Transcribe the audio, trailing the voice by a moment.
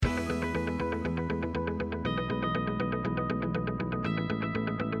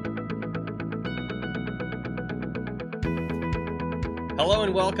Hello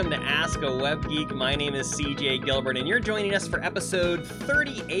and welcome to Ask a Web Geek. My name is CJ Gilbert, and you're joining us for episode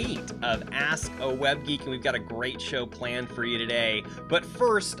 38 of Ask a Web Geek, and we've got a great show planned for you today. But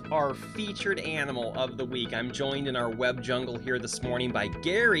first, our featured animal of the week. I'm joined in our web jungle here this morning by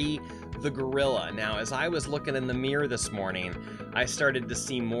Gary the gorilla. Now, as I was looking in the mirror this morning, I started to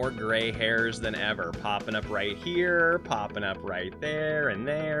see more gray hairs than ever, popping up right here, popping up right there and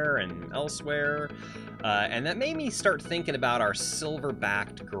elsewhere. And that made me start thinking about our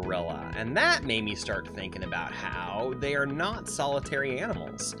silver-backed gorilla. And that made me start thinking about how they are not solitary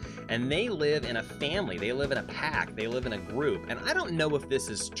animals. And they live in a family, they live in a pack, they live in a group. And I don't know if this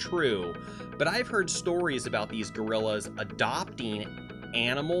is true, but I've heard stories about these gorillas adopting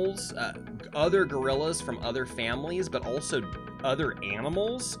animals, other gorillas from other families, but also other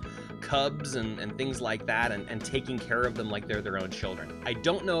animals, cubs and things like that, and taking care of them like they're their own children. I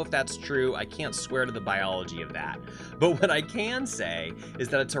don't know if that's true. I can't swear to the biology of that. But what I can say is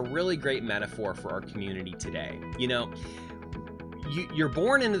that it's a really great metaphor for our community today. You know, you're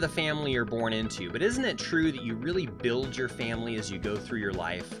born into the family you're born into, but isn't it true that you really build your family as you go through your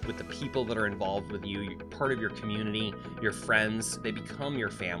life with the people that are involved with you, part of your community, your friends? They become your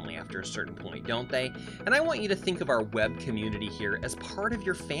family after a certain point, don't they? And I want you to think of our web community here as part of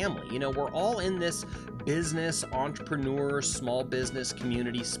your family. You know, we're all in this business, entrepreneur, small business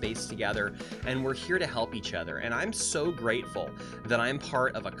community space together, and we're here to help each other. And I'm so grateful that I'm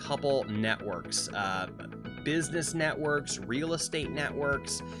part of a couple networks, business networks, real estate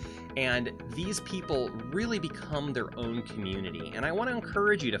networks, and these people really become their own community. And I want to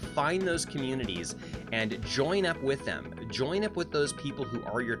encourage you to find those communities and join up with them. Join up with those people who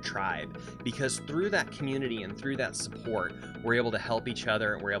are your tribe, because through that community and through that support, we're able to help each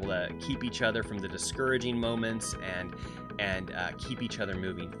other, and we're able to keep each other from the discouraging moments and keep each other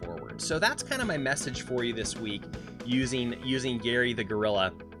moving forward. So that's kind of my message for you this week, using Gary the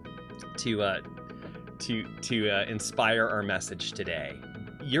gorilla to inspire our message today.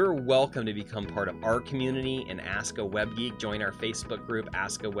 You're welcome to become part of our community and Ask a Web Geek. Join our Facebook group,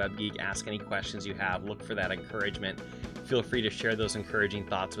 Ask a Web Geek. Ask any questions you have. Look for that encouragement. Feel free to share those encouraging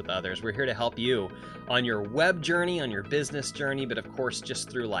thoughts with others. We're here to help you on your web journey, on your business journey, but of course, just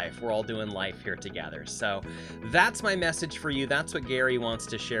through life. We're all doing life here together. So that's my message for you. That's what Gary wants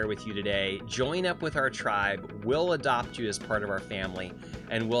to share with you today. Join up with our tribe. We'll adopt you as part of our family,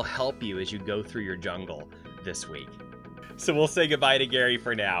 and we'll help you as you go through your jungle this week. So we'll say goodbye to Gary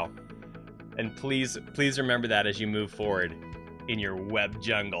for now. And please remember that as you move forward in your web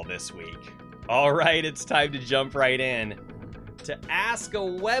jungle this week. All right, it's time to jump right in to Ask a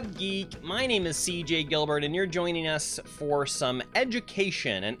Web Geek. My name is CJ Gilbert, and you're joining us for some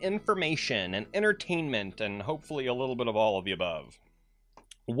education and information and entertainment and hopefully a little bit of all of the above.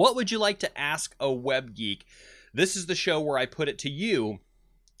 What would you like to ask a web geek? This is the show where I put it to you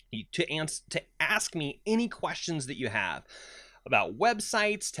to ask me any questions that you have about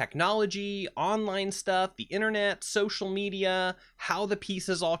websites, technology, online stuff, the internet, social media, how the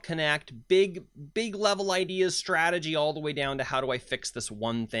pieces all connect, big level ideas, strategy, all the way down to how do I fix this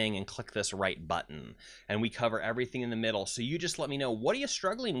one thing and click this right button. And we cover everything in the middle. So you just let me know, what are you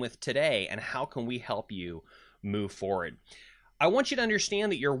struggling with today and how can we help you move forward? I want you to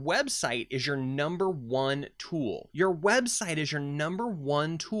understand that your website is your number one tool. Your website is your number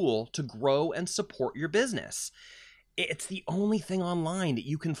one tool to grow and support your business. It's the only thing online that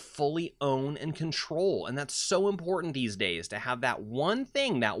you can fully own and control. And that's so important these days, to have that one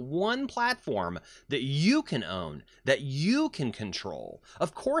thing, that one platform that you can own, that you can control.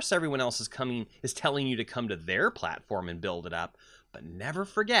 Of course, everyone else is telling you to come to their platform and build it up, but never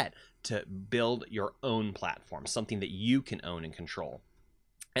forget to build your own platform, something that you can own and control.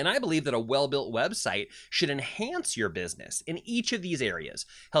 And I believe that a well-built website should enhance your business in each of these areas,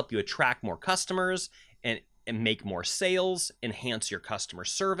 help you attract more customers and make more sales, enhance your customer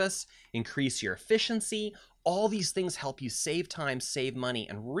service, increase your efficiency. All these things help you save time, save money,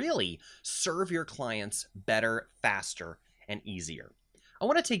 and really serve your clients better, faster, and easier. I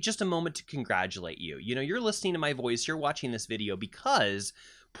want to take just a moment to congratulate you. You know, you're listening to my voice, you're watching this video because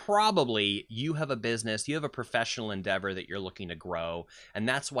probably you have a business, you have a professional endeavor that you're looking to grow, and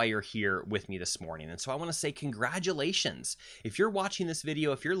that's why you're here with me this morning. And so I want to say congratulations. If you're watching this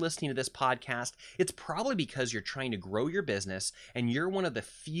video, if you're listening to this podcast, it's probably because you're trying to grow your business, and you're one of the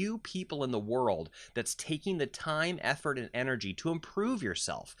few people in the world that's taking the time, effort, and energy to improve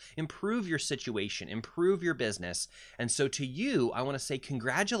yourself, improve your situation, improve your business. And so to you, I want to say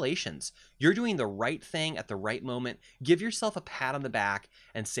congratulations. You're doing the right thing at the right moment. Give yourself a pat on the back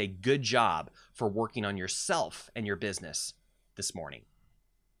and say good job for working on yourself and your business this morning.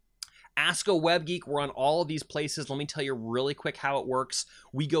 Ask a Web Geek, we're on all of these places. Let me tell you really quick how it works.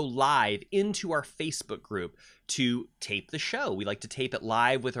 We go live into our Facebook group to tape the show. We like to tape it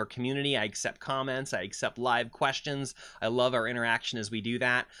live with our community. I accept comments. I accept live questions. I love our interaction as we do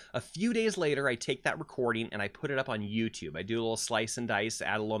that. A few days later, I take that recording and I put it up on YouTube. I do a little slice and dice,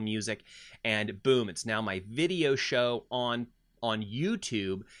 add a little music, and boom, it's now my video show on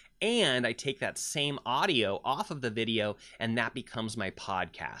YouTube. And I take that same audio off of the video, and that becomes my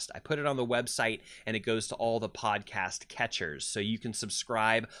podcast. I put it on the website, and it goes to all the podcast catchers. So you can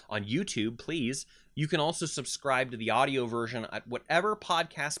subscribe on YouTube, please. You can also subscribe to the audio version at whatever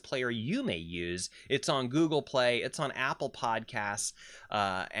podcast player you may use. It's on Google Play, it's on Apple Podcasts,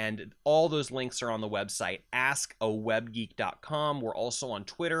 and all those links are on the website, askawebgeek.com. We're also on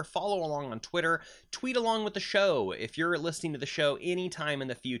Twitter. Follow along on Twitter. Tweet along with the show. If you're listening to the show anytime in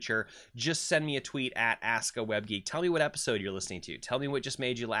the future, just send me a tweet at askawebgeek. Tell me what episode you're listening to. Tell me what just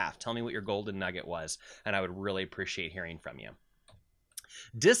made you laugh. Tell me what your golden nugget was, and I would really appreciate hearing from you.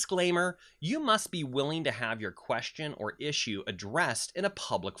 Disclaimer, you must be willing to have your question or issue addressed in a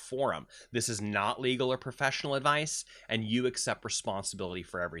public forum. This is not legal or professional advice, and you accept responsibility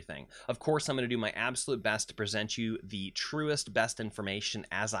for everything. Of course, I'm going to do my absolute best to present you the truest, best information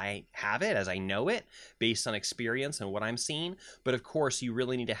as I have it, as I know it, based on experience and what I'm seeing. But of course, you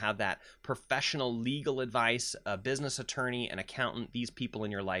really need to have that professional legal advice, a business attorney, an accountant, these people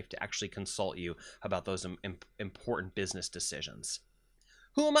in your life to actually consult you about those important business decisions.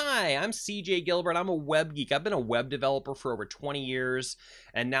 Who am I? I'm CJ Gilbert. I'm a web geek. I've been a web developer for over 20 years,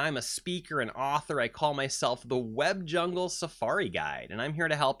 and now I'm a speaker and author. I call myself the Web Jungle Safari Guide, and I'm here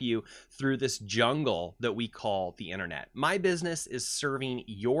to help you through this jungle that we call the internet. My business is serving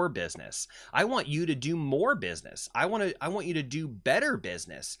your business. I want you to do more business. I want you to do better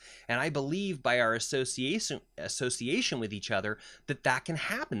business, and I believe by our association with each other that can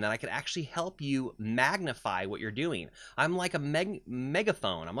happen, that I could actually help you magnify what you're doing. I'm like a megaphone.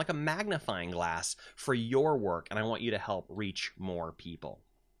 I'm like a magnifying glass for your work, and I want you to help reach more people.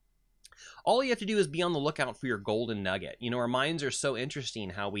 All you have to do is be on the lookout for your golden nugget. You know, our minds are so interesting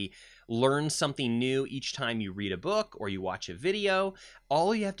how we learn something new each time you read a book or you watch a video.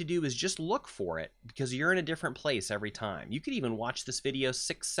 All you have to do is just look for it, because you're in a different place every time. You could even watch this video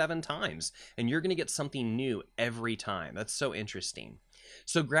 6-7 times, and you're going to get something new every time. That's so interesting.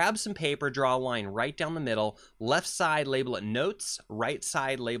 So grab some paper, draw a line right down the middle, left side label it notes, right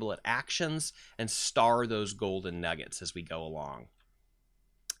side label it actions, and star those golden nuggets as we go along.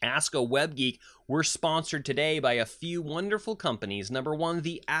 Ask a Web Geek, we're sponsored today by a few wonderful companies. Number one,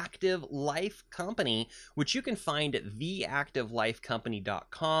 The Active Life Company, which you can find at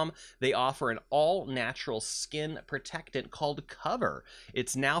theactivelifecompany.com. They offer an all-natural skin protectant called Cover.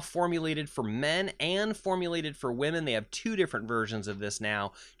 It's now formulated for men and formulated for women. They have 2 different versions of this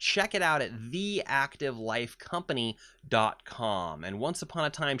now. Check it out at theactivelifecompany.com. And once upon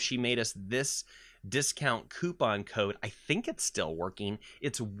a time, she made us this discount coupon code. I think it's still working.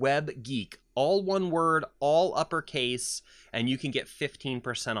 It's Web Geek, all one word, all uppercase, and you can get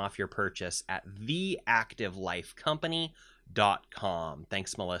 15% off your purchase at theactivelifecompany.com.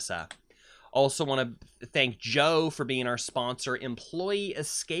 Thanks, Melissa. Also want to thank Joe for being our sponsor. Employee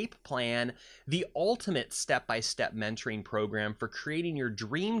Escape Plan, the ultimate step-by-step mentoring program for creating your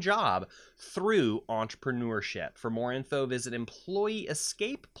dream job through entrepreneurship. For more info, visit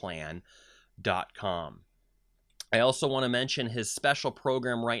employeeescapeplan.com. I also want to mention his special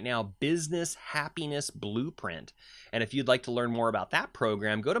program right now, Business Happiness Blueprint. And if you'd like to learn more about that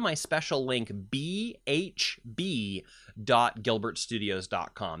program, go to my special link,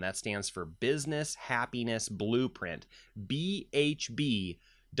 bhb.gilbertstudios.com. That stands for Business Happiness Blueprint,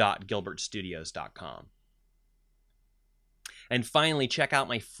 bhb.gilbertstudios.com. And finally, check out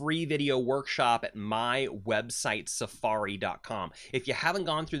my free video workshop at my website, safari.com. If you haven't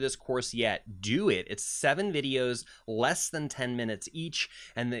gone through this course yet, do it. It's 7 videos, less than 10 minutes each,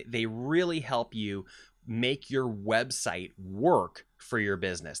 and they really help you make your website work for your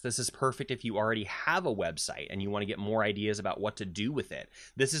business. This is perfect if you already have a website and you want to get more ideas about what to do with it.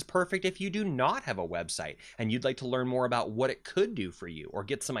 This is perfect if you do not have a website and you'd like to learn more about what it could do for you or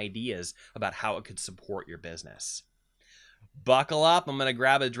get some ideas about how it could support your business. Buckle up. I'm going to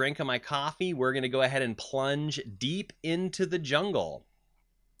grab a drink of my coffee. We're going to go ahead and plunge deep into the jungle.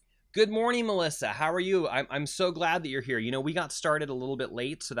 Good morning, Melissa. How are you? I'm so glad that you're here. You know, we got started a little bit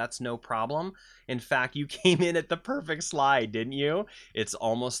late, so that's no problem. In fact, you came in at the perfect slide, didn't you? It's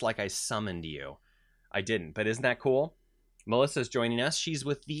almost like I summoned you. I didn't, but isn't that cool? Melissa's joining us. She's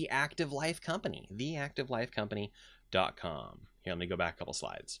with The Active Life Company, theactivelifecompany.com. Here, let me go back a couple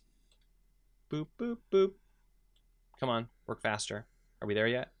slides. Boop, boop, boop. Come on, work faster. Are we there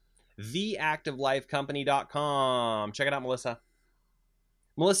yet? theactivelifecompany.com. Check it out, Melissa.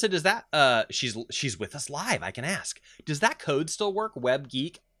 Melissa, does that she's with us live, I can ask. Does that code still work,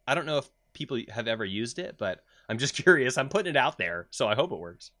 WebGeek? I don't know if people have ever used it, but I'm just curious. I'm putting it out there, so I hope it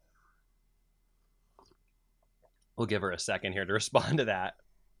works. We'll give her a second here to respond to that.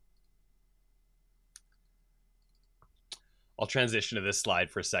 I'll transition to this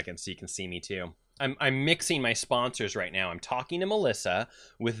slide for a second so you can see me too. I'm mixing my sponsors right now. I'm talking to Melissa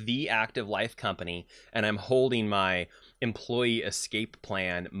with The Active Life Company, and I'm holding my employee escape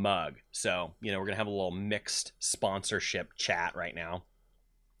plan mug. So, we're going to have a little mixed sponsorship chat right now.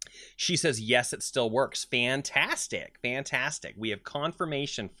 She says, yes, it still works. Fantastic. Fantastic. We have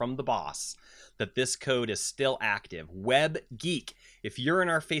confirmation from the boss that this code is still active. WebGeek. If you're in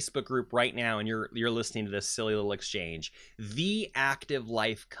our Facebook group right now and you're listening to this silly little exchange,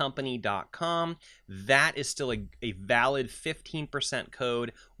 theactivelifecompany.com, that is still a valid 15%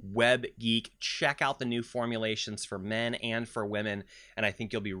 code, WebGeek. Check out the new formulations for men and for women, and I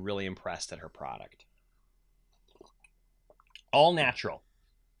think you'll be really impressed at her product. All natural.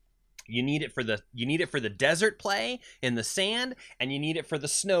 You need it for the desert play in the sand, and you need it for the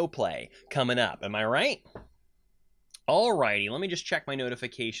snow play coming up. Am I right? Alrighty, let me just check my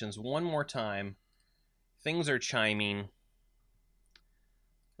notifications one more time. Things are chiming.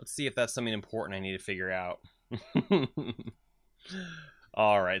 Let's see if that's something important I need to figure out.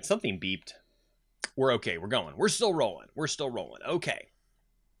 All right, something beeped. We're okay. We're going. We're still rolling. Okay.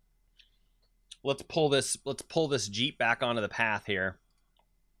 Let's pull this Jeep back onto the path here.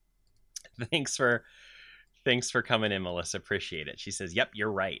 Thanks for coming in, Melissa. Appreciate it. She says, yep,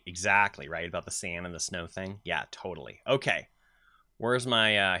 you're right. Exactly right about the sand and the snow thing. Yeah, totally. Okay. Where's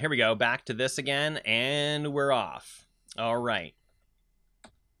my, here we go. Back to this again, and we're off. All right.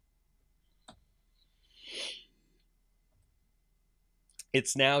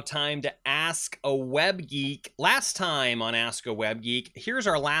 It's now time to Ask a Web Geek. Last time on Ask a Web Geek, here's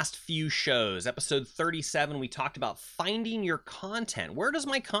our last few shows. Episode 37, we talked about finding your content. Where does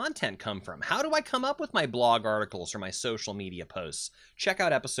my content come from? How do I come up with my blog articles or my social media posts? Check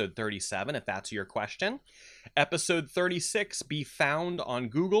out episode 37 if that's your question. Episode 36, be found on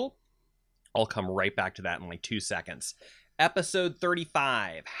Google. I'll come right back to that in like 2 seconds. Episode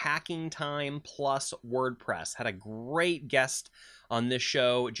 35, Hacking Time plus WordPress. Had a great guest on this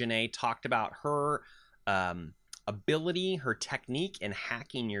show. Janae talked about her ability, her technique in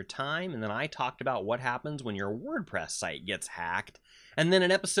hacking your time. And then I talked about what happens when your WordPress site gets hacked. And then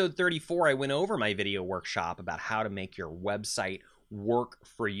in episode 34, I went over my video workshop about how to make your website work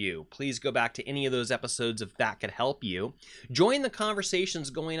for you. Please go back to any of those episodes if that could help you. Join the conversations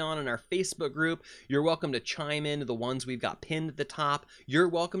going on in our Facebook group. You're welcome to chime into the ones we've got pinned at the top. You're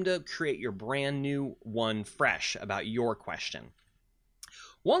welcome to create your brand new one fresh about your question.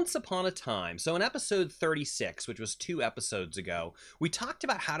 Once upon a time, so in episode 36, which was 2 episodes ago, we talked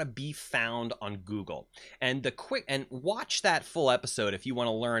about how to be found on Google. And watch that full episode if you want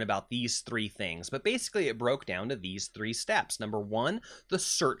to learn about these 3 things. But basically it broke down to these 3 steps. Number 1, the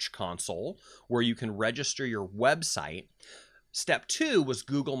search console, where you can register your website. Step 2 was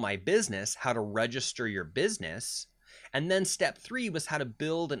Google My Business, how to register your business. And then step 3 was how to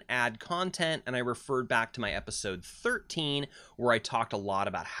build and add content, and I referred back to my episode 13 where I talked a lot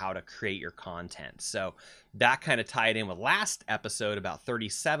about how to create your content. So that kind of tied in with last episode about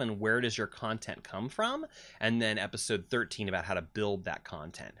 37, where does your content come from? And then episode 13 about how to build that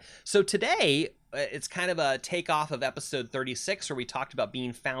content. So today, it's kind of a takeoff of episode 36 where we talked about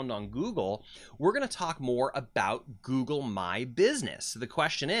being found on Google. We're going to talk more about Google My Business. So the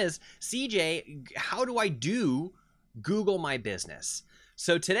question is, CJ, how do I do Google My Business?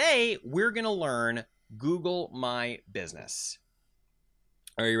 So today we're going to learn Google My Business.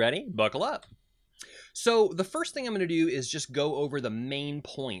 Are you ready? Buckle up. So the first thing I'm going to do is just go over the main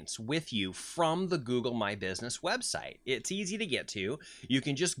points with you from the Google My Business website. It's easy to get to. You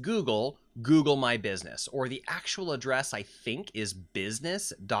can just Google My Business, or the actual address I think is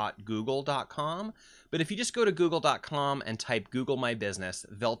business.google.com. But if you just go to google.com and type Google My Business,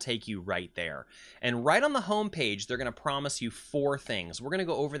 they'll take you right there. And right on the homepage, they're going to promise you 4 things. We're going to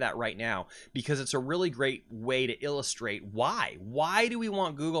go over that right now because it's a really great way to illustrate why. Why do we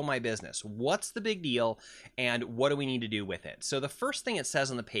want Google My Business? What's the big deal? And what do we need to do with it? So the first thing it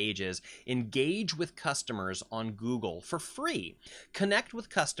says on the page is engage with customers on Google for free. Connect with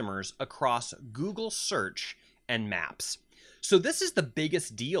customers across Google Search and Maps. So this is the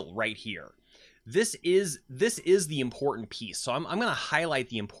biggest deal right here. This is the important piece. So I'm going to highlight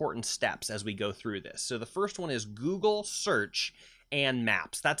the important steps as we go through this. So the first one is Google Search and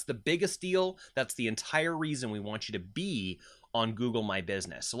Maps. That's the biggest deal. That's the entire reason we want you to be on Google My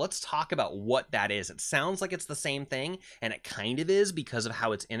Business. So let's talk about what that is. It sounds like it's the same thing, and it kind of is because of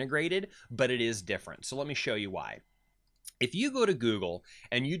how it's integrated, but it is different. So let me show you why. If you go to Google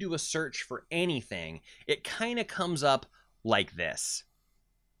and you do a search for anything, it kind of comes up like this.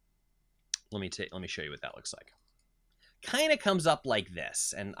 Let me show you what that looks like. Kind of comes up like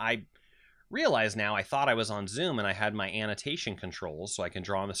this, and I realize now I thought I was on Zoom and I had my annotation controls so I can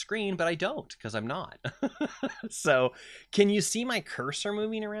draw on the screen, but I don't because I'm not. So can you see my cursor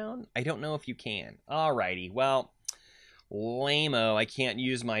moving around? I don't know if you can. Alrighty, well, lame-o, I can't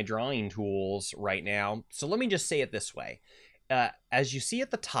use my drawing tools right now. So let me just say it this way. As you see at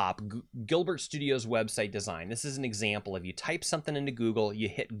the top, Gilbert Studios website design. This is an example of you type something into Google, you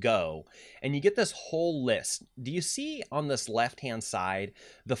hit go, and you get this whole list. Do you see on this left-hand side,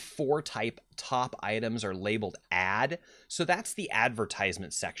 the 4 top items are labeled ad? So that's the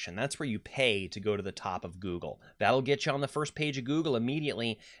advertisement section. That's where you pay to go to the top of Google. That'll get you on the first page of Google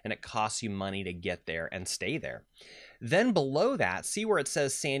immediately, and it costs you money to get there and stay there. Then below that, see where it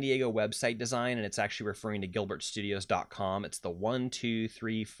says San Diego website design, and it's actually referring to gilbertstudios.com. It's the 1, 2,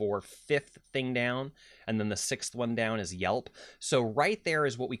 3, 4, 5th thing down, and then the 6th one down is Yelp. So right there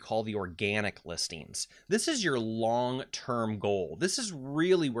is what we call the organic listings. This is your long-term goal. This is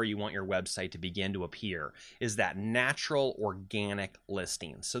really where you want your website to begin to appear, is that natural organic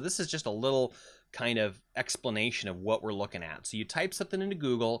listing. So this is just a little kind of explanation of what we're looking at. So you type something into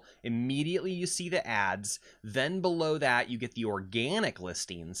Google, immediately you see the ads, then below that you get the organic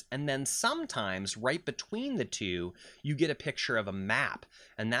listings, and then sometimes right between the two you get a picture of a map,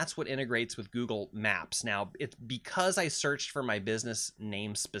 and that's what integrates with Google Maps. Now, it's because I searched for my business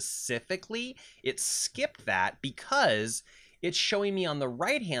name specifically, it skipped that because it's showing me on the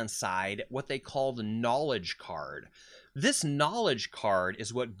right-hand side what they call the knowledge card. This knowledge card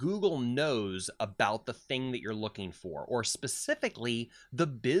is what Google knows about the thing that you're looking for, or specifically the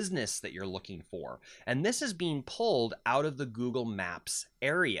business that you're looking for. And this is being pulled out of the Google Maps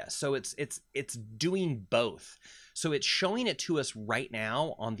area. So it's doing both. So it's showing it to us right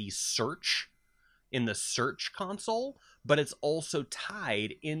now on the search, in the search console, but it's also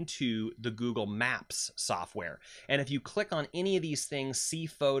tied into the Google Maps software. And if you click on any of these things, see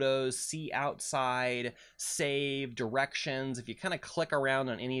photos, see outside, save, directions, if you kind of click around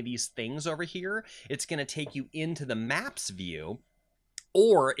on any of these things over here, it's going to take you into the Maps view.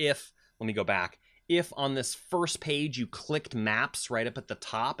 Or if, let me go back, if on this first page you clicked Maps right up at the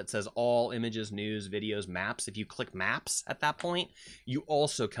top, it says all images, news, videos, maps. If you click Maps at that point, you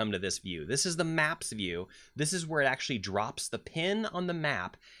also come to this view. This is the Maps view. This is where it actually drops the pin on the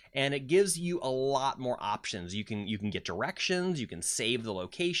map, and it gives you a lot more options. You can get directions, you can save the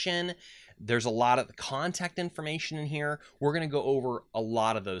location. There's a lot of the contact information in here. We're going to go over a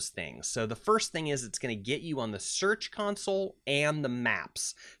lot of those things. So the first thing is it's going to get you on the search console and the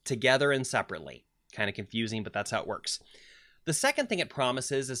maps together and separately. Kind of confusing, but that's how it works. The second thing it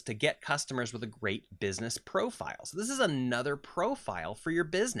promises is to get customers with a great business profile. So this is another profile for your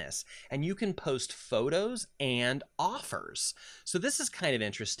business, and you can post photos and offers. So this is kind of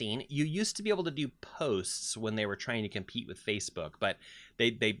interesting. You used to be able to do posts when they were trying to compete with Facebook, but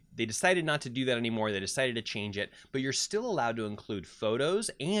they decided not to do that anymore. They decided to change it, but you're still allowed to include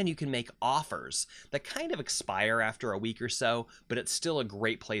photos, and you can make offers that kind of expire after a week or so, but it's still a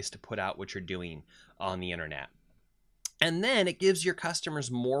great place to put out what you're doing on the internet. And then it gives your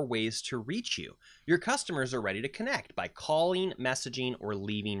customers more ways to reach you. Your customers are ready to connect by calling, messaging, or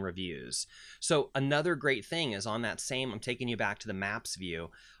leaving reviews. So another great thing is on that same, I'm taking you back to the Maps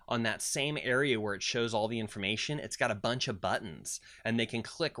view, on that same area where it shows all the information, it's got a bunch of buttons, and they can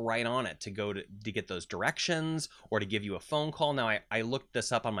click right on it to go to get those directions or to give you a phone call. Now, I looked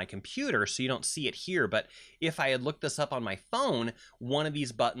this up on my computer, so you don't see it here, but if I had looked this up on my phone, one of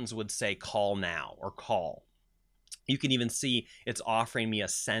these buttons would say call now or call. You can even see it's offering me a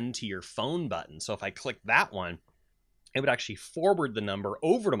send to your phone button. So if I click that one, it would actually forward the number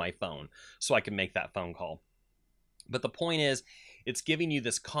over to my phone so I can make that phone call. But the point is, it's giving you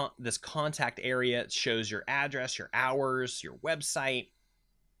this contact area. It shows your address, your hours, your website.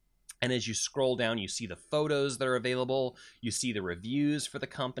 And as you scroll down, you see the photos that are available. You see the reviews for the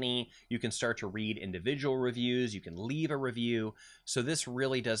company. You can start to read individual reviews. You can leave a review. So this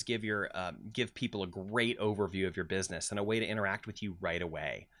really does give people a great overview of your business and a way to interact with you right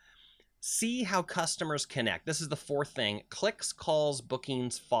away. See how customers connect. This is the fourth thing. Clicks, calls,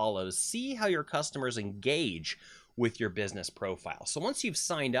 bookings, follows. See how your customers engage with your business profile. So once you've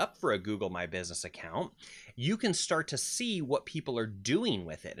signed up for a Google My Business account, you can start to see what people are doing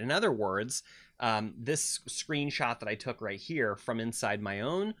with it. In other words, this screenshot that I took right here from inside my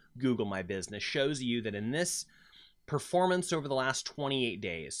own Google My Business shows you that in this performance over the last 28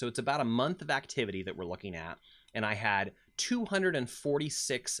 days. So it's about a month of activity that we're looking at. And I had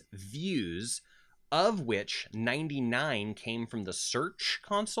 246 views, of which 99 came from the search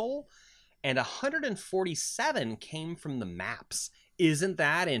console and 147 came from the maps. Isn't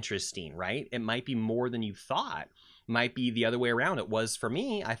that interesting, right? It might be more than you thought. Might be the other way around. It was for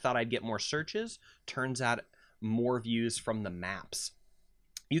me. I thought I'd get more searches. Turns out more views from the maps.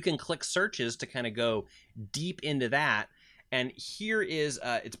 You can click searches to kind of go deep into that. And here is,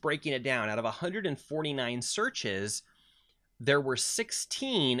 it's breaking it down. Out of 149 searches, there were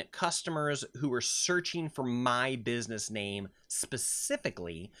 16 customers who were searching for my business name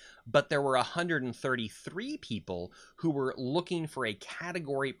specifically, but there were 133 people who were looking for a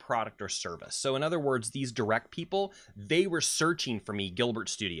category, product, or service. So in other words, these direct people, they were searching for me, Gilbert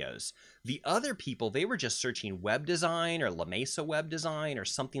Studios. The other people, they were just searching web design or La Mesa web design or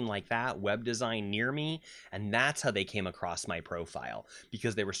something like that, web design near me. And that's how they came across my profile,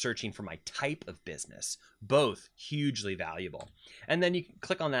 because they were searching for my type of business. Both hugely valuable. And then you can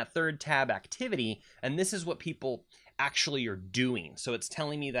click on that third tab, activity, and this is what people actually are doing. So it's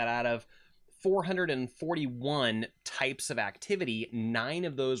telling me that out of 441 types of activity, 9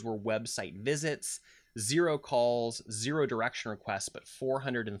 of those were website visits, 0 calls, 0 direction requests, but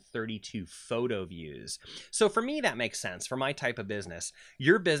 432 photo views. So for me, that makes sense. For my type of business,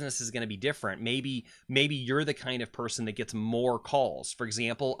 your business is going to be different. Maybe you're the kind of person that gets more calls. For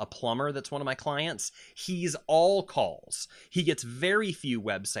example, a plumber that's one of my clients, he's all calls. He gets very few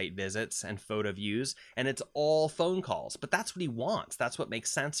website visits and photo views, and it's all phone calls. But that's what he wants. That's what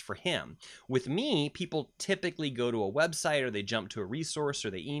makes sense for him. With me, people typically go to a website, or they jump to a resource,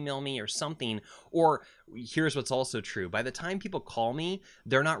 or they email me or something, or here's what's also true. By the time people call me,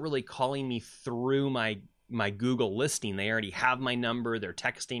 they're not really calling me through my Google listing. They already have my number. They're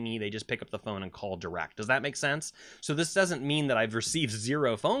texting me. They just pick up the phone and call direct. Does that make sense? So this doesn't mean that I've received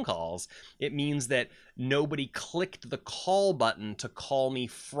 0 phone calls. It means that nobody clicked the call button to call me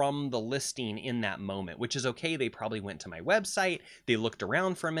from the listing in that moment, which is okay. They probably went to my website. They looked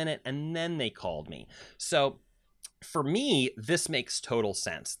around for a minute and then they called me. So for me, this makes total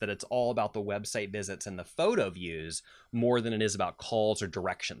sense, that it's all about the website visits and the photo views more than it is about calls or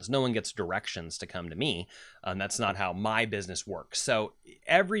directions. No one gets directions to come to me. That's not how my business works. So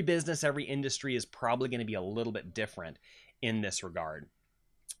every business, every industry is probably going to be a little bit different in this regard.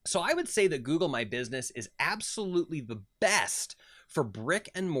 So I would say that Google My Business is absolutely the best for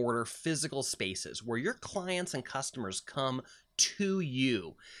brick and mortar physical spaces where your clients and customers come to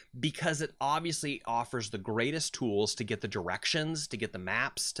you, because it obviously offers the greatest tools to get the directions, to get the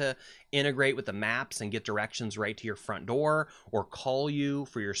maps, to integrate with the maps and get directions right to your front door, or call you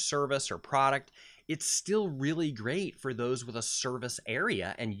for your service or product. It's still really great for those with a service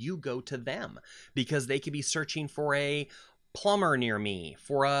area and you go to them, because they could be searching for a plumber near me,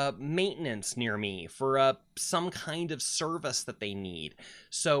 for a maintenance near me, for some kind of service that they need.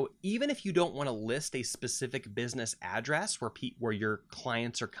 So even if you don't want to list a specific business address where your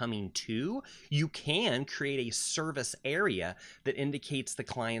clients are coming to, you can create a service area that indicates the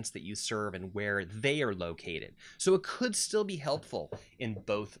clients that you serve and where they are located. So it could still be helpful in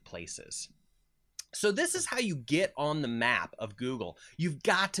both places. So this is how you get on the map of Google. You've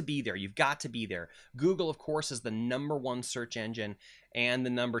got to be there. You've got to be there. Google, of course, is the #1 search engine, and the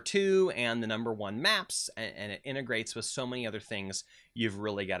 #2 and the #1 maps, and it integrates with so many other things. You've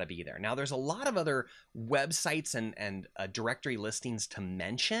really got to be there. Now, there's a lot of other websites and directory listings to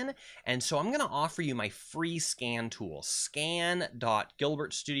mention, and so I'm going to offer you my free scan tool,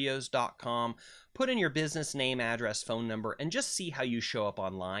 scan.gilbertstudios.com. Put in your business name, address, phone number, and just see how you show up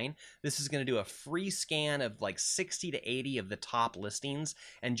online. This is going to do a free scan of like 60 to 80 of the top listings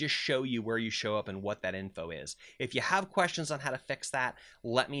and just show you where you show up and what that info is. If you have questions on how to fix that,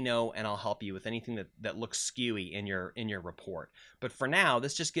 let me know and I'll help you with anything that looks skewy in your report. But for now,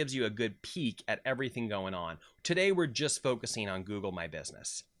 this just gives you a good peek at everything going on. Today, we're just focusing on Google My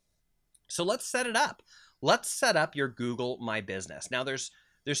Business. So let's set it up. Let's set up your Google My Business. Now, there's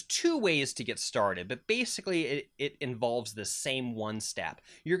 2 ways to get started, but basically it involves the same one step.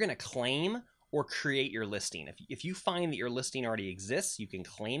 You're going to claim or create your listing. If you find that your listing already exists, you can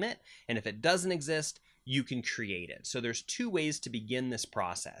claim it. And if it doesn't exist, you can create it. So there's 2 ways to begin this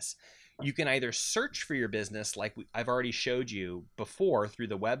process. You can either search for your business like I've already showed you before through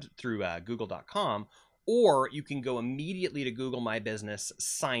the web, through google.com, or you can go immediately to Google My Business,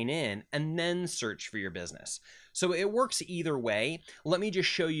 sign in, and then search for your business. So it works either way. Let me just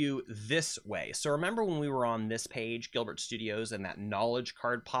show you this way. So remember when we were on this page, Gilbert Studios, and that knowledge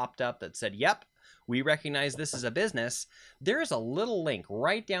card popped up that said, yep, we recognize this as a business. There is a little link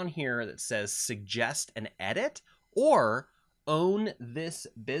right down here that says suggest an edit or own this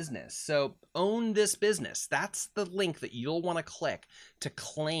business. So own this business, that's the link that you'll want to click to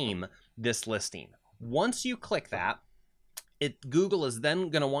claim this listing. Once you click that, Google is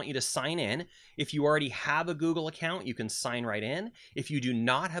then going to want you to sign in. If you already have a Google account, you can sign right in. If you do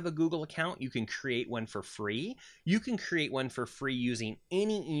not have a Google account, you can create one for free. You can create one for free using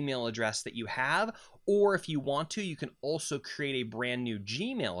any email address that you have, or if you want to, you can also create a brand new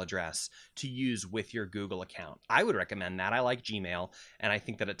Gmail address to use with your Google account. I would recommend that. I like Gmail, and I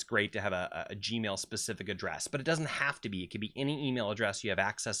think that it's great to have a Gmail specific address, but it doesn't have to be. It could be any email address you have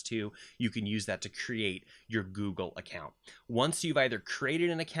access to. You can use that to create your Google account. Once you've either created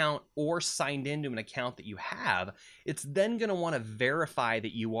an account or signed into an account that you have, it's then going to want to verify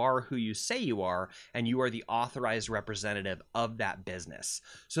that you are who you say you are and you are the authorized representative of that business.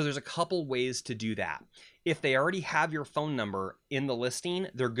 So there's a couple ways to do that. If they already have your phone number in the listing,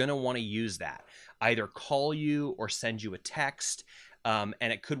 they're going to want to use that. Either call you or send you a text. And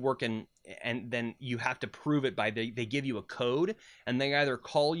it could work and then you have to prove it by they give you a code, and they either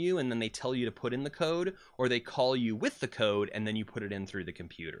call you and then they tell you to put in the code, or they call you with the code and then you put it in through the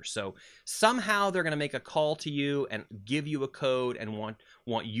computer. So somehow they're going to make a call to you and give you a code and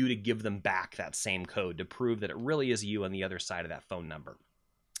want you to give them back that same code to prove that it really is you on the other side of that phone number.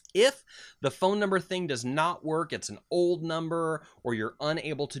 If the phone number thing does not work, it's an old number, or you're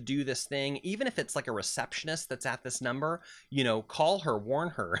unable to do this thing, even if it's like a receptionist that's at this number, call her, warn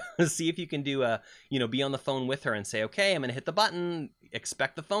her, see if you can do be on the phone with her and say, okay, I'm going to hit the button,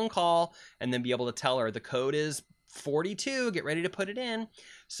 expect the phone call, and then be able to tell her the code is 42, get ready to put it in.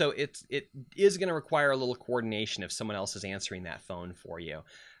 So it is going to require a little coordination if someone else is answering that phone for you.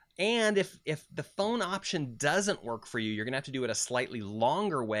 And if the phone option doesn't work for you, you're going to have to do it a slightly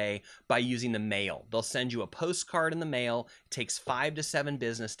longer way by using the mail. They'll send you a postcard in the mail. It takes 5 to 7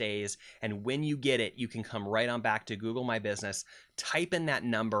 business days. And when you get it, you can come right on back to Google My Business, type in that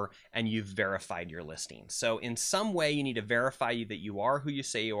number, and you've verified your listing. So in some way, you need to verify that you are who you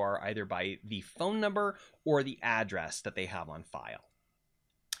say you are, either by the phone number or the address that they have on file.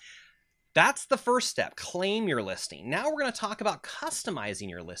 That's the first step, claim your listing. Now we're going to talk about customizing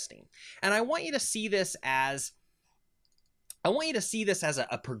your listing. And I want you to see this as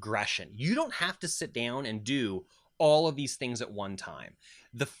a progression. You don't have to sit down and do all of these things at one time.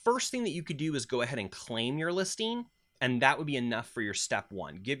 The first thing that you could do is go ahead and claim your listing, and that would be enough for your step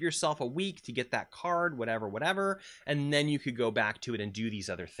one. Give yourself a week to get that card, whatever, and then you could go back to it and do these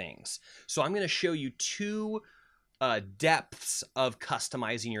other things. So I'm going to show you 2 depths of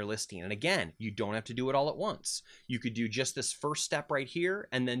customizing your listing. And again, you don't have to do it all at once. You could do just this first step right here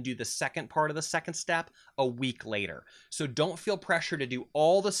and then do the second part of the second step a week later. So don't feel pressure to do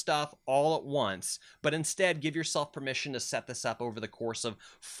all the stuff all at once, but instead give yourself permission to set this up over the course of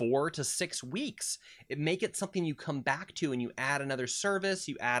 4 to 6 weeks. Make it something you come back to and you add another service,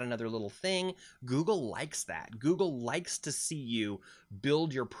 you add another little thing. Google likes that. Google likes to see you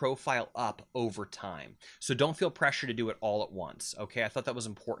build your profile up over time. So don't feel pressure to do it all at once. Okay, I thought that was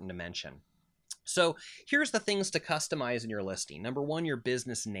important to mention. So here's the things to customize in your listing. Number 1, your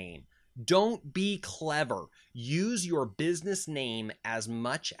business name. Don't be clever. Use your business name as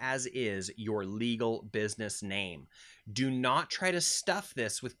much as is your legal business name. Do not try to stuff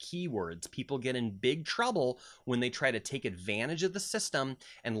this with keywords. People get in big trouble when they try to take advantage of the system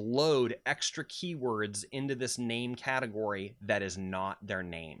and load extra keywords into this name category that is not their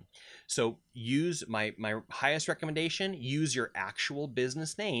name. So use my highest recommendation, use your actual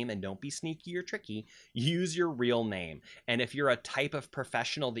business name, and don't be sneaky or tricky. Use your real name. And if you're a type of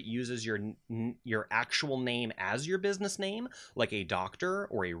professional that uses your actual name as your business name, like a doctor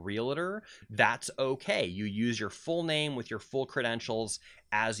or a realtor, that's okay. You use your full name with your full credentials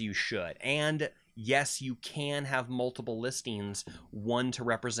as you should. And yes, you can have multiple listings, one to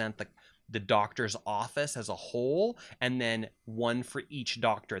represent the doctor's office as a whole, and then one for each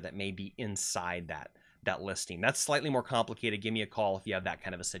doctor that may be inside that listing. That's slightly more complicated. Give me a call if you have that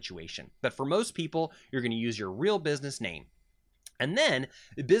kind of a situation. But for most people, you're going to use your real business name. And then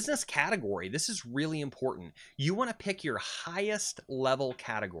the business category, this is really important. You want to pick your highest level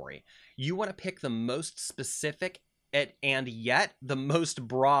category. You want to pick the most specific and yet the most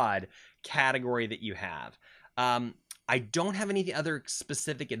broad category that you have. I don't have any other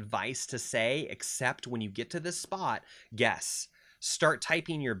specific advice to say, except when you get to this spot, guess. Start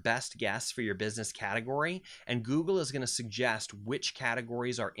typing your best guess for your business category, and Google is going to suggest which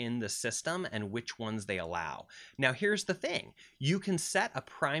categories are in the system and which ones they allow. Now, here's the thing. You can set a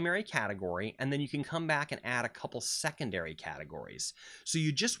primary category, and then you can come back and add a couple secondary categories. So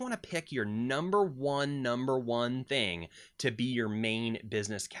you just want to pick your number one thing to be your main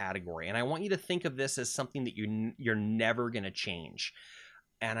business category. And I want you to think of this as something that you're never going to change.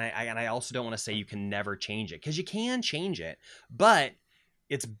 And I also don't want to say you can never change it, because you can change it, but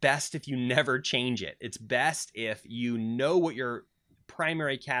it's best if you never change it. It's best if you know what your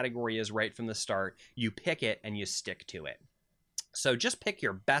primary category is right from the start, you pick it and you stick to it. So just pick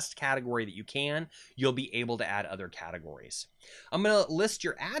your best category that you can. You'll be able to add other categories. I'm going to list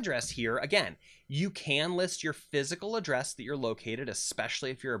your address here. Again, you can list your physical address that you're located, especially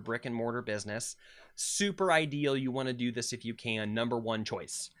if you're a brick and mortar business. Super ideal. You want to do this if you can. Number one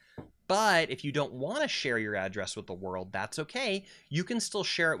choice. But if you don't want to share your address with the world, that's okay. You can still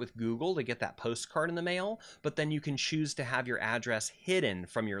share it with Google to get that postcard in the mail, but then you can choose to have your address hidden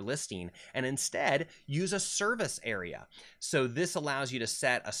from your listing and instead use a service area. So this allows you to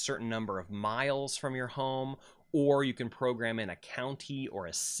set a certain number of miles from your home, or you can program in a county or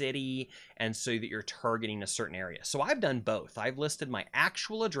a city, and so that you're targeting a certain area. So I've done both. I've listed my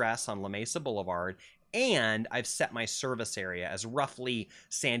actual address on La Mesa Boulevard, and I've set my service area as roughly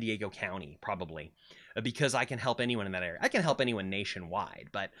San Diego County, probably, because I can help anyone in that area. I can help anyone nationwide,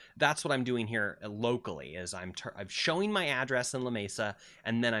 but that's what I'm doing here locally. Is I'm showing my address in La Mesa,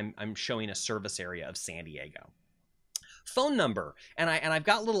 and then I'm showing a service area of San Diego. Phone number, and I've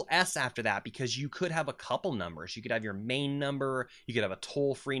got little s after that because you could have a couple numbers. You could have your main number, you could have a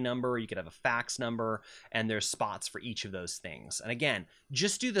toll-free number, you could have a fax number, and there's spots for each of those things. And again,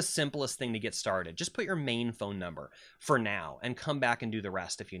 just do the simplest thing to get started. Just put your main phone number for now and come back and do the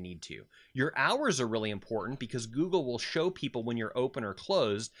rest if you need to. Your hours are really important because Google will show people when you're open or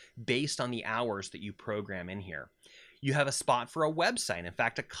closed based on the hours that you program in here. You have a spot for a website. In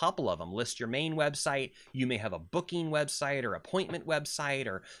fact, a couple of them. List your main website. You may have a booking website or appointment website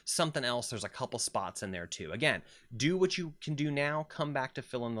or something else. There's a couple spots in there too. Again, do what you can do now. Come back to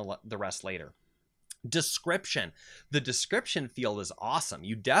fill in the rest later. Description. The description field is awesome.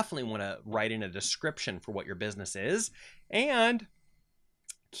 You definitely want to write in a description for what your business is. And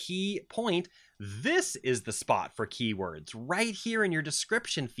key point, this is the spot for keywords right here in your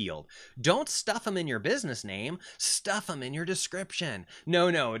description field. Don't stuff them in your business name, stuff them in your description.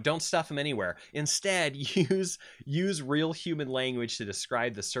 No, don't stuff them anywhere. Instead, use real human language to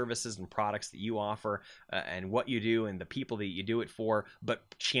describe the services and products that you offer and what you do and the people that you do it for.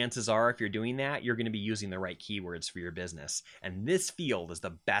 But chances are, if you're doing that, you're going to be using the right keywords for your business. And this field is the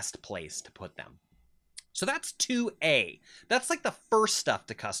best place to put them. So that's 2A. That's like the first stuff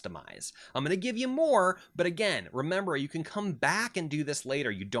to customize. I'm going to give you more, but again, remember, you can come back and do this later.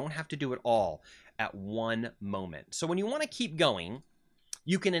 You don't have to do it all at one moment. So when you want to keep going,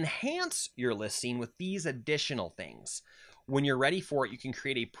 you can enhance your listing with these additional things. When you're ready for it, you can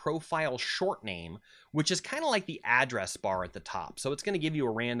create a profile short name, which is kind of like the address bar at the top. So it's going to give you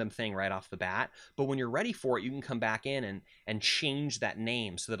a random thing right off the bat. But when you're ready for it, you can come back in and change that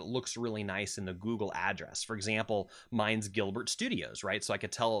name so that it looks really nice in the Google address. For example, mine's Gilbert Studios, right? So I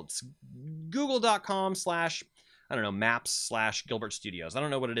could tell it's google.com/maps/Gilbert Studios. I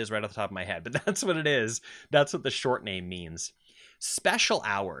don't know what it is right off the top of my head, but that's what it is. That's what the short name means. Special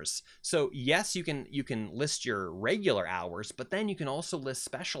hours. So yes, you can list your regular hours, but then you can also list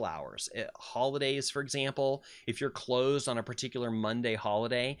special hours. Holidays, for example, if you're closed on a particular Monday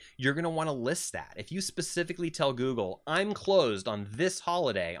holiday, you're going to want to list that. If you specifically tell Google, I'm closed on this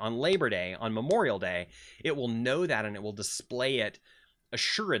holiday, on Labor Day, on Memorial Day, it will know that and it will display it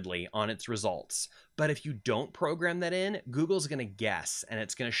assuredly on its results. But if you don't program that in, Google's going to guess, and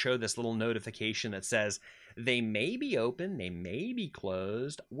it's going to show this little notification that says they may be open, they may be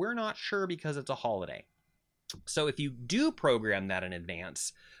closed. We're not sure because it's a holiday. So if you do program that in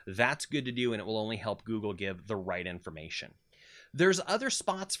advance, that's good to do, and it will only help Google give the right information. There's other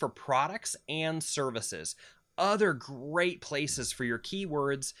spots for products and services. Other great places for your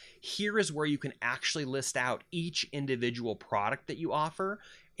keywords. Here is where you can actually list out each individual product that you offer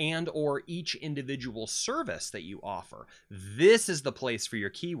and or each individual service that you offer. This is the place for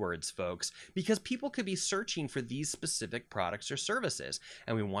your keywords, folks, because people could be searching for these specific products or services,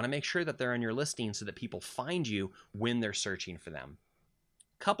 and we want to make sure that they're on your listing so that people find you when they're searching for them.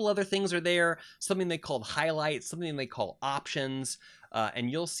 Couple other things are there, something they call highlights, something they call options.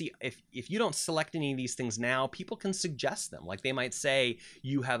 And you'll see if you don't select any of these things now, people can suggest them. Like they might say,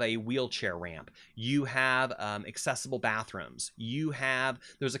 you have a wheelchair ramp, you have accessible bathrooms,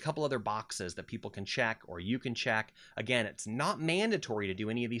 there's a couple other boxes that people can check or you can check. Again, it's not mandatory to do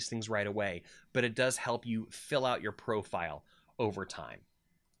any of these things right away, but it does help you fill out your profile over time.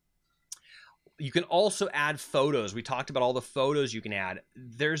 You can also add photos. We talked about all the photos you can add.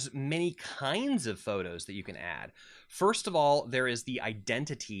 There's many kinds of photos that you can add. First of all, there is the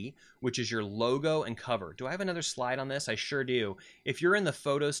identity, which is your logo and cover. Do I have another slide on this? I sure do. If you're in the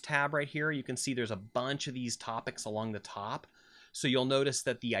Photos tab right here, you can see there's a bunch of these topics along the top. So you'll notice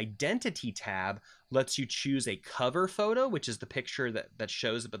that the Identity tab lets you choose a cover photo, which is the picture that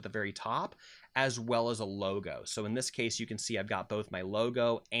shows up at the very top, as well as a logo. So in this case, you can see I've got both my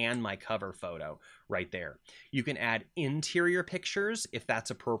logo and my cover photo right there. You can add interior pictures if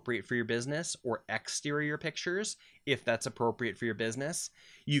that's appropriate for your business, or exterior pictures if that's appropriate for your business.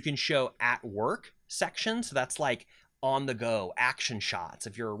 You can show at work section, so that's like on the go action shots.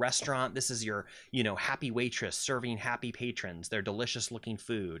 If you're a restaurant, this is your, happy waitress serving happy patrons their delicious looking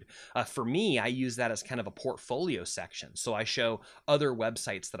food. For me, I use that as kind of a portfolio section. So I show other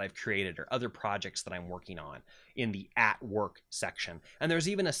websites that I've created or other projects that I'm working on in the at work section. And there's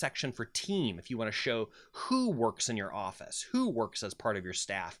even a section for team if you want to show who works in your office, who works as part of your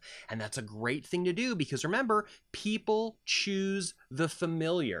staff. And that's a great thing to do because remember, people choose the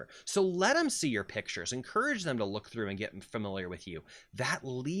familiar. So let them see your pictures, encourage them to look through and get familiar with you. That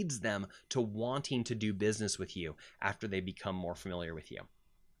leads them to wanting to do business with you after they become more familiar with you.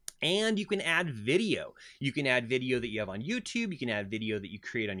 And you can add video. You can add video that you have on YouTube. You can add video that you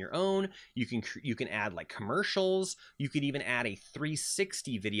create on your own. You can add like commercials. You could even add a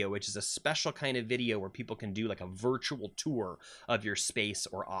 360 video, which is a special kind of video where people can do like a virtual tour of your space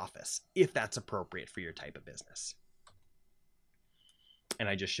or office, if that's appropriate for your type of business. And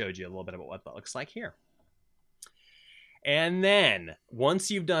I just showed you a little bit about what that looks like here. And then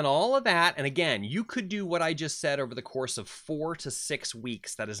once you've done all of that, and again, you could do what I just said over the course of 4 to 6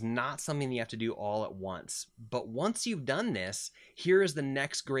 weeks. That is not something you have to do all at once. But once you've done this, here is the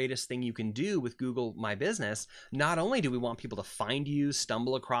next greatest thing you can do with Google My Business. Not only do we want people to find you,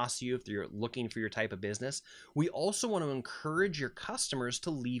 stumble across you if they're looking for your type of business, we also want to encourage your customers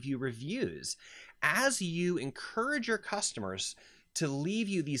to leave you reviews. As you encourage your customers to leave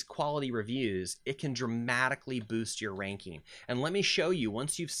you these quality reviews, it can dramatically boost your ranking. And let me show you,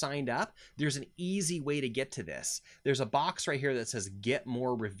 once you've signed up, there's an easy way to get to this. There's a box right here that says get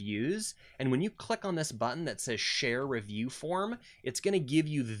more reviews. And when you click on this button that says share review form, it's going to give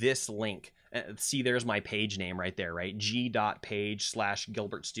you this link. See, there's my page name right there, right?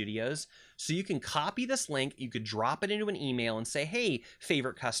 g.page/Gilbert Studios. So you can copy this link, you could drop it into an email and say, hey,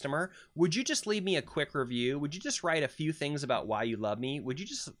 favorite customer, would you just leave me a quick review? Would you just write a few things about why you love me? Would you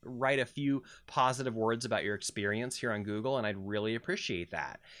just write a few positive words about your experience here on Google? And I'd really appreciate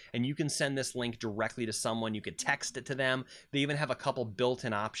that. And you can send this link directly to someone. You could text it to them. They even have a couple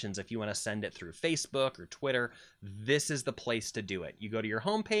built-in options if you want to send it through Facebook or Twitter. This is the place to do it. You go to your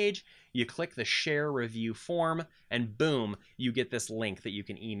homepage, you click the share review form, and boom, you get this link that you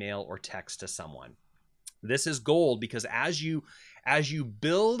can email or text to someone. This is gold because as you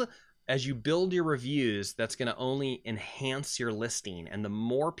build your reviews, that's going to only enhance your listing, and the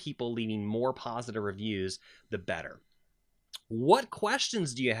more people leaving more positive reviews, the better. What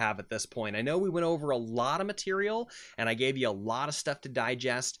questions do you have at this point? I know we went over a lot of material and I gave you a lot of stuff to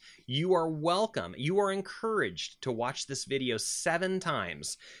digest. You are welcome. You are encouraged to watch this video 7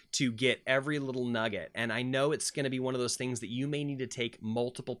 times to get every little nugget. And I know it's going to be one of those things that you may need to take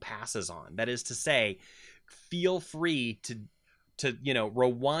multiple passes on. That is to say, feel free to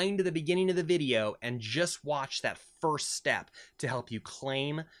rewind to the beginning of the video and just watch that first step to help you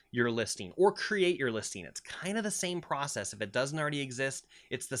claim your listing or create your listing. It's kind of the same process. If it doesn't already exist,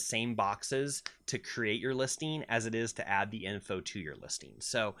 it's the same boxes to create your listing as it is to add the info to your listing.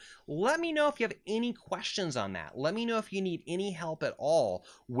 So let me know if you have any questions on that. Let me know if you need any help at all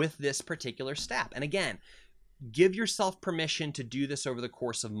with this particular step. And again, give yourself permission to do this over the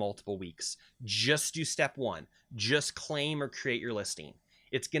course of multiple weeks. Just do step 1. Just claim or create your listing.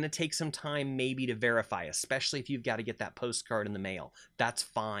 It's going to take some time maybe to verify, especially if you've got to get that postcard in the mail. That's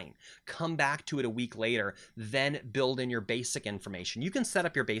fine. Come back to it a week later, then build in your basic information. You can set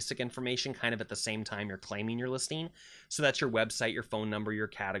up your basic information kind of at the same time you're claiming your listing. So that's your website, your phone number, your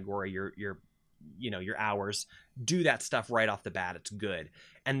category, your your hours, do that stuff right off the bat. It's good.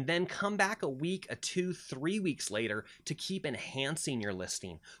 And then come back a week, 2, 3 weeks later to keep enhancing your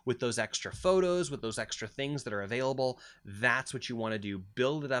listing with those extra photos, with those extra things that are available. That's what you want to do.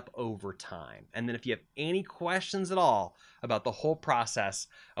 Build it up over time. And then if you have any questions at all about the whole process,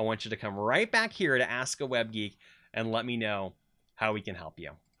 I want you to come right back here to Ask a Web Geek and let me know how we can help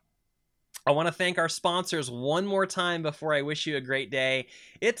you. I want to thank our sponsors one more time before I wish you a great day.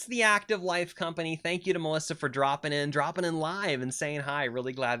 It's the Active Life Company. Thank you to Melissa for dropping in live and saying hi.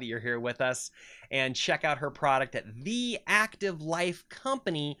 Really glad that you're here with us. And check out her product at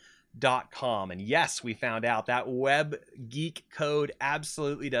theactivelifecompany.com. And yes, we found out that WebGeek code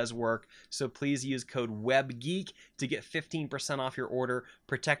absolutely does work. So please use code WebGeek to get 15% off your order.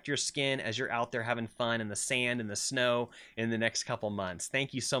 Protect your skin as you're out there having fun in the sand and the snow in the next couple months.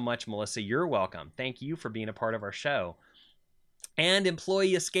 Thank you so much, Melissa. You're welcome. Thank you for being a part of our show. And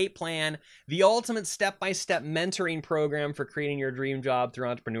Employee Escape Plan, the ultimate step-by-step mentoring program for creating your dream job through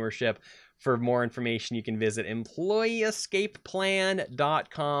entrepreneurship. For more information, you can visit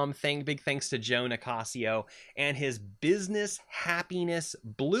employeeescapeplan.com. Big thanks to Joe Nicasio and his Business Happiness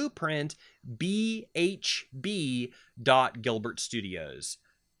Blueprint,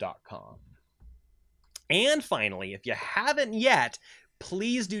 bhb.gilbertstudios.com. And finally, if you haven't yet,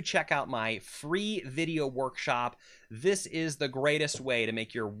 please do check out my free video workshop. This is the greatest way to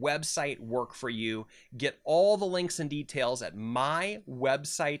make your website work for you. Get all the links and details at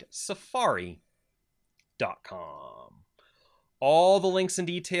mywebsitesafari.com. All the links and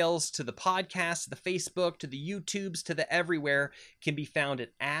details to the podcast, to the Facebook, to the YouTubes, to the everywhere can be found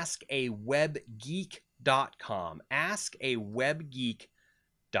at askawebgeek.com.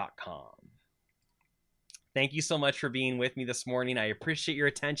 askawebgeek.com. Thank you so much for being with me this morning. I appreciate your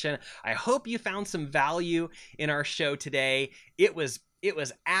attention. I hope you found some value in our show today. It was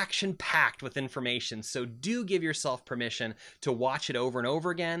action-packed with information, so do give yourself permission to watch it over and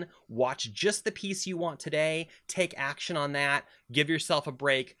over again. Watch just the piece you want today. Take action on that. Give yourself a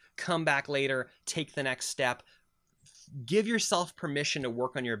break. Come back later. Take the next step. Give yourself permission to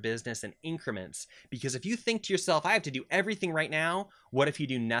work on your business in increments, because if you think to yourself, I have to do everything right now, what if you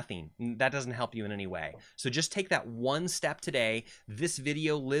do nothing? That doesn't help you in any way. So just take that one step today. This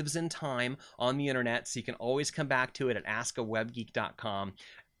video lives in time on the internet, so you can always come back to it at askawebgeek.com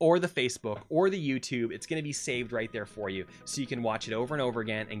or the Facebook or the YouTube. It's going to be saved right there for you, so you can watch it over and over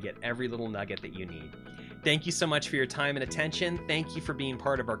again and get every little nugget that you need. Thank you so much for your time and attention. Thank you for being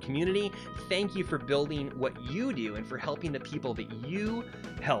part of our community. Thank you for building what you do and for helping the people that you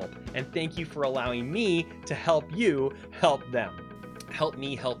help. And thank you for allowing me to help you help them. Help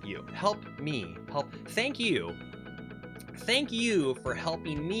me help you. Help me help. Thank you. Thank you for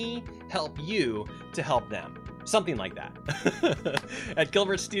helping me help you to help them. Something like that. At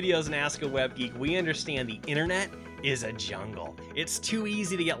Gilbert Studios and Ask a Web Geek, we understand the internet is a jungle. It's too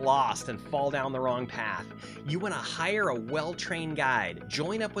easy to get lost and fall down the wrong path. You want to hire a well-trained guide,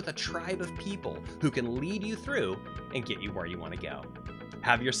 join up with a tribe of people who can lead you through and get you where you want to go.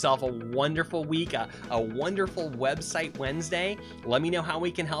 Have yourself a wonderful week, a wonderful Website Wednesday. Let me know how we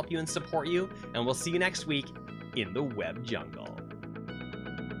can help you and support you, and we'll see you next week in the Web Jungle.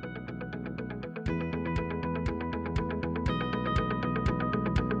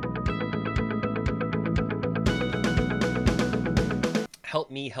 Help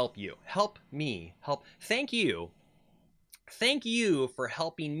me help you. Help me help. Thank you. Thank you for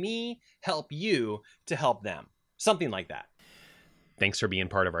helping me help you to help them. Something like that. Thanks for being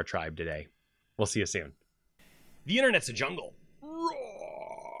part of our tribe today. We'll see you soon. The internet's a jungle.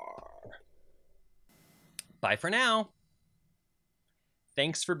 Roar. Bye for now.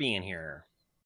 Thanks for being here.